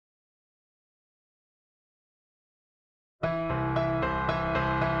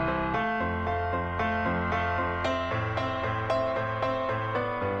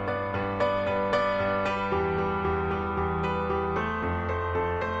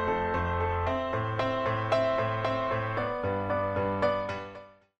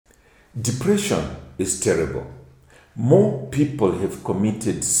Depression is terrible. More people have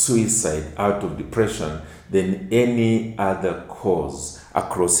committed suicide out of depression than any other cause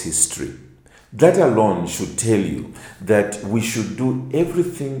across history. That alone should tell you that we should do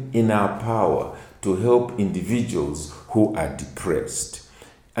everything in our power to help individuals who are depressed.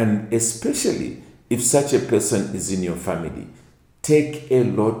 And especially if such a person is in your family, take a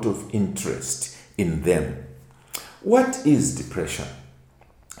lot of interest in them. What is depression?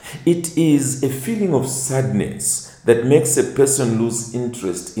 It is a feeling of sadness that makes a person lose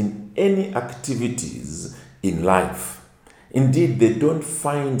interest in any activities in life. Indeed, they don't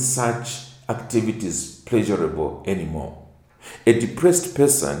find such activities pleasurable anymore. A depressed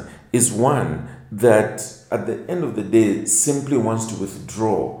person is one that at the end of the day simply wants to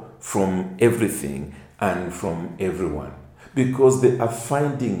withdraw from everything and from everyone because they are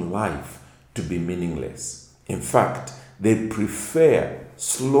finding life to be meaningless. In fact, they prefer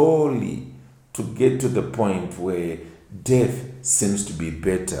slowly to get to the point where death seems to be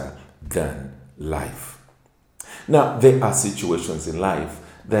better than life. Now, there are situations in life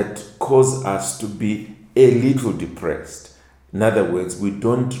that cause us to be a little depressed. In other words, we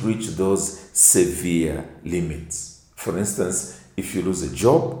don't reach those severe limits. For instance, if you lose a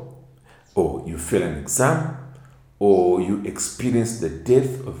job, or you fail an exam, or you experience the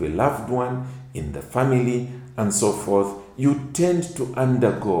death of a loved one in the family, and so forth, you tend to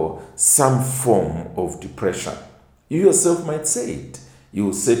undergo some form of depression. You yourself might say it. You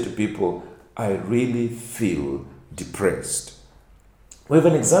will say to people, I really feel depressed. We have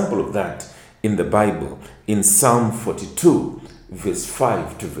an example of that in the Bible, in Psalm 42, verse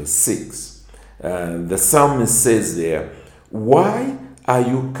 5 to verse 6. The psalmist says there, "Why are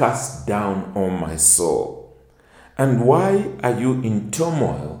you cast down, O my soul? And why are you in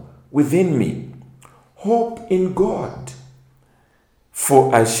turmoil within me? Hope in God,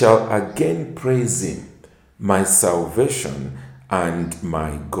 for I shall again praise him, my salvation and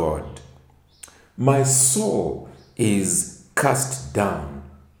my God. My soul is cast down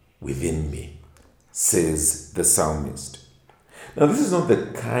within me," says the psalmist. Now, this is not the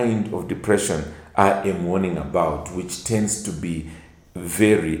kind of depression I am warning about, which tends to be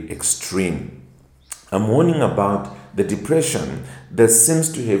very extreme. I'm warning about the depression that seems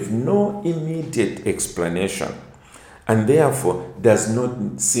to have no immediate explanation and therefore does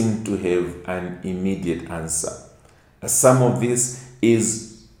not seem to have an immediate answer. Some of this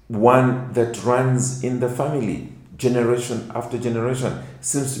is one that runs in the family, generation after generation,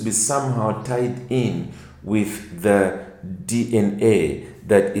 seems to be somehow tied in with the DNA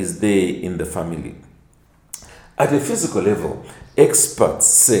that is there in the family. At a physical level, experts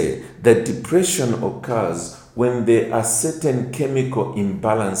say that depression occurs when there are certain chemical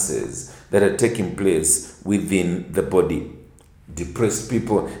imbalances that are taking place within the body. Depressed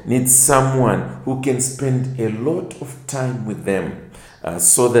people need someone who can spend a lot of time with them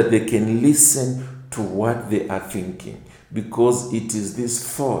so that they can listen to what they are thinking, because it is these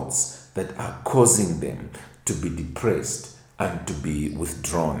thoughts that are causing them to be depressed and to be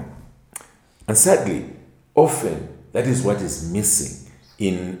withdrawn. And sadly, often that is what is missing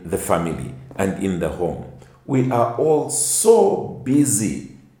in the family and in the home. We are all so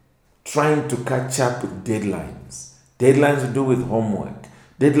busy trying to catch up with deadlines. Deadlines to do with homework,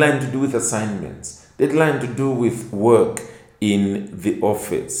 deadline to do with assignments, deadline to do with work in the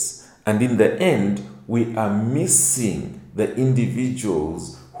office. And in the end, we are missing the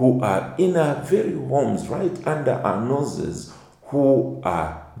individuals who are in our very homes, right under our noses, who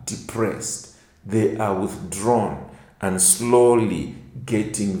are depressed. They are withdrawn and slowly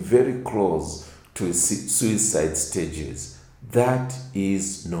getting very close to suicide stages. That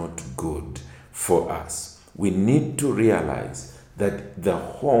is not good for us. We need to realize that the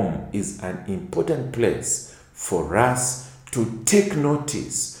home is an important place for us to take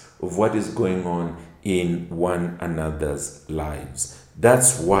notice of what is going on in one another's lives.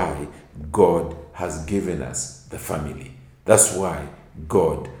 That's why God has given us the family. That's why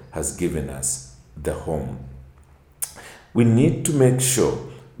God has given us the home. We need to make sure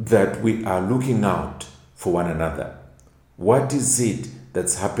that we are looking out for one another. What is it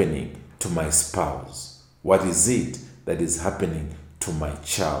that's happening to my spouse? What is it that is happening to my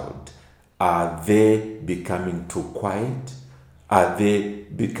child? Are they becoming too quiet? Are they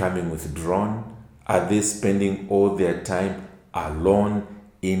becoming withdrawn? Are they spending all their time alone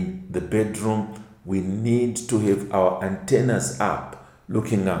in the bedroom? We need to have our antennas up,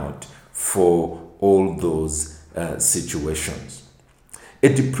 looking out for all those situations. A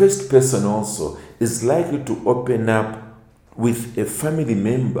depressed person also is likely to open up with a family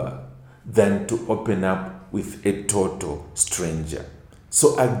member than to open up with a total stranger.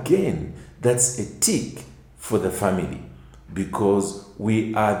 So again, that's a tick for the family, because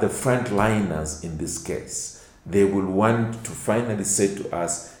we are the frontliners in this case. They will want to finally say to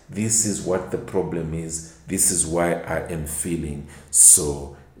us, this is what the problem is. This is why I am feeling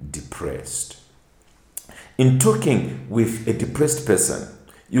so depressed. In talking with a depressed person,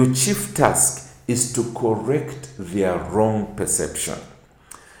 your chief task is to correct their wrong perception,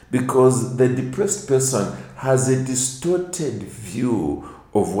 because the depressed person has a distorted view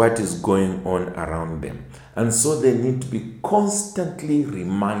of what is going on around them. And so they need to be constantly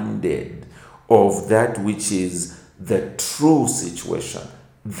reminded of that which is the true situation,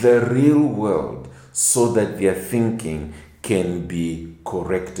 the real world, so that their thinking can be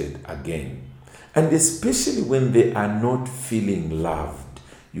corrected again. And especially when they are not feeling loved,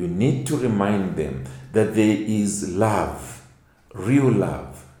 you need to remind them that there is love, real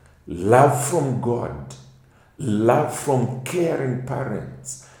love, love from God, love from caring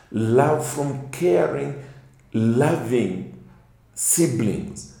parents, love from caring, loving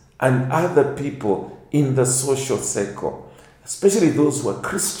siblings and other people in the social circle, especially those who are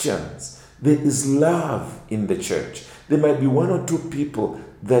Christians. There is love in the church. There might be one or two people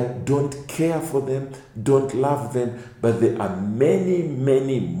that don't care for them, don't love them, but there are many,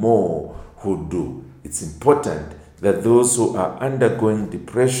 many more who do. It's important that those who are undergoing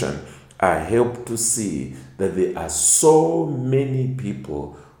depression are helped to see that there are so many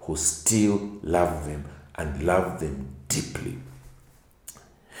people who still love them and love them deeply.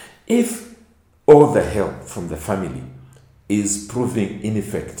 If all the help from the family is proving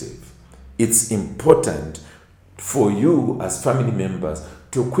ineffective, it's important for you as family members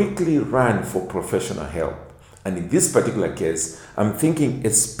to quickly run for professional help. And in this particular case, I'm thinking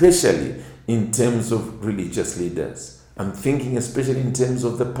especially in terms of religious leaders. I'm thinking especially in terms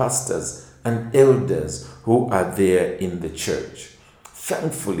of the pastors and elders who are there in the church.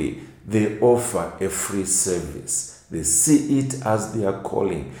 Thankfully, they offer a free service. They see it as their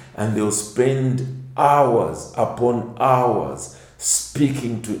calling, and they'll spend hours upon hours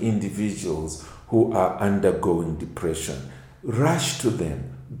speaking to individuals who are undergoing depression. Rush to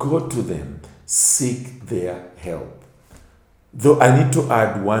them, go to them, seek their help. Though I need to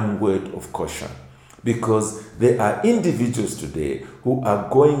add one word of caution, because there are individuals today who are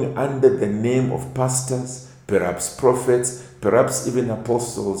going under the name of pastors, perhaps prophets, perhaps even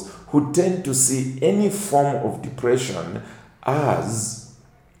apostles, who tend to see any form of depression as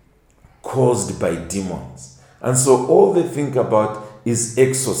caused by demons. And so all they think about is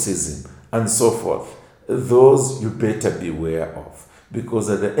exorcism and so forth. Those you better beware of, because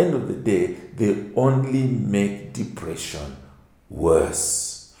at the end of the day, they only make depression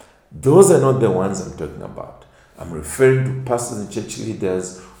worse. Those are not the ones I'm talking about. I'm referring to pastors and church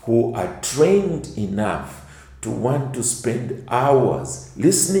leaders who are trained enough to want to spend hours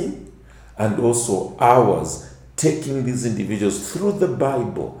listening and also hours taking these individuals through the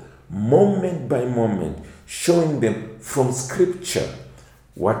Bible, moment by moment, showing them from Scripture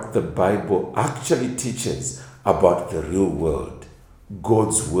what the Bible actually teaches about the real world,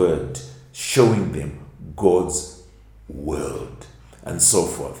 God's Word, showing them God's world, and so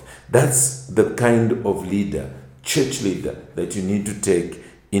forth. That's the kind of leader, church leader, that you need to take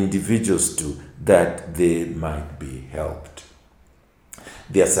individuals to, that they might be helped.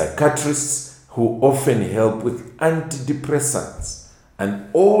 There are psychiatrists who often help with antidepressants, and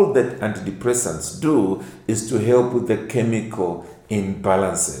all that antidepressants do is to help with the chemical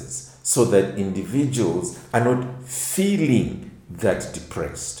imbalances so that individuals are not feeling that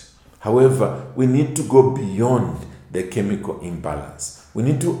depressed. However, we need to go beyond the chemical imbalance. We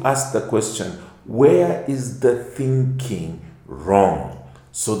need to ask the question, where is the thinking wrong?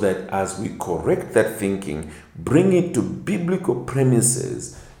 So that as we correct that thinking, bring it to biblical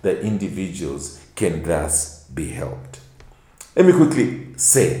premises, the individuals can thus be helped. Let me quickly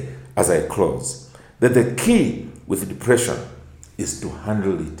say, as I close, that the key with depression is to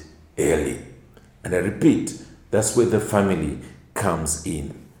handle it early. And I repeat, that's where the family comes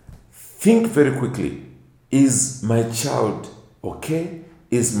in. Think very quickly, is my child okay?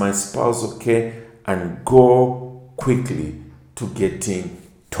 Is my spouse okay? And go quickly to getting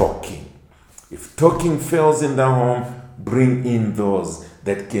talking. If talking fails in the home, bring in those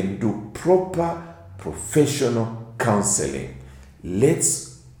that can do proper professional counseling.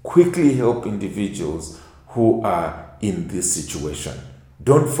 Let's quickly help individuals who are in this situation.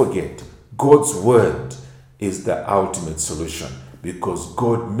 Don't forget, God's word is the ultimate solution, because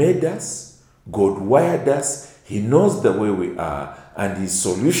God made us, God wired us, He knows the way we are, and His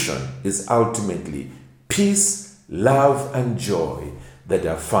solution is ultimately peace, love, and joy that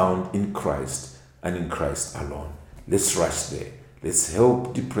are found in Christ and in Christ alone. Let's rush there. Let's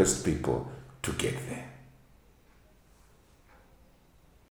help depressed people to get there.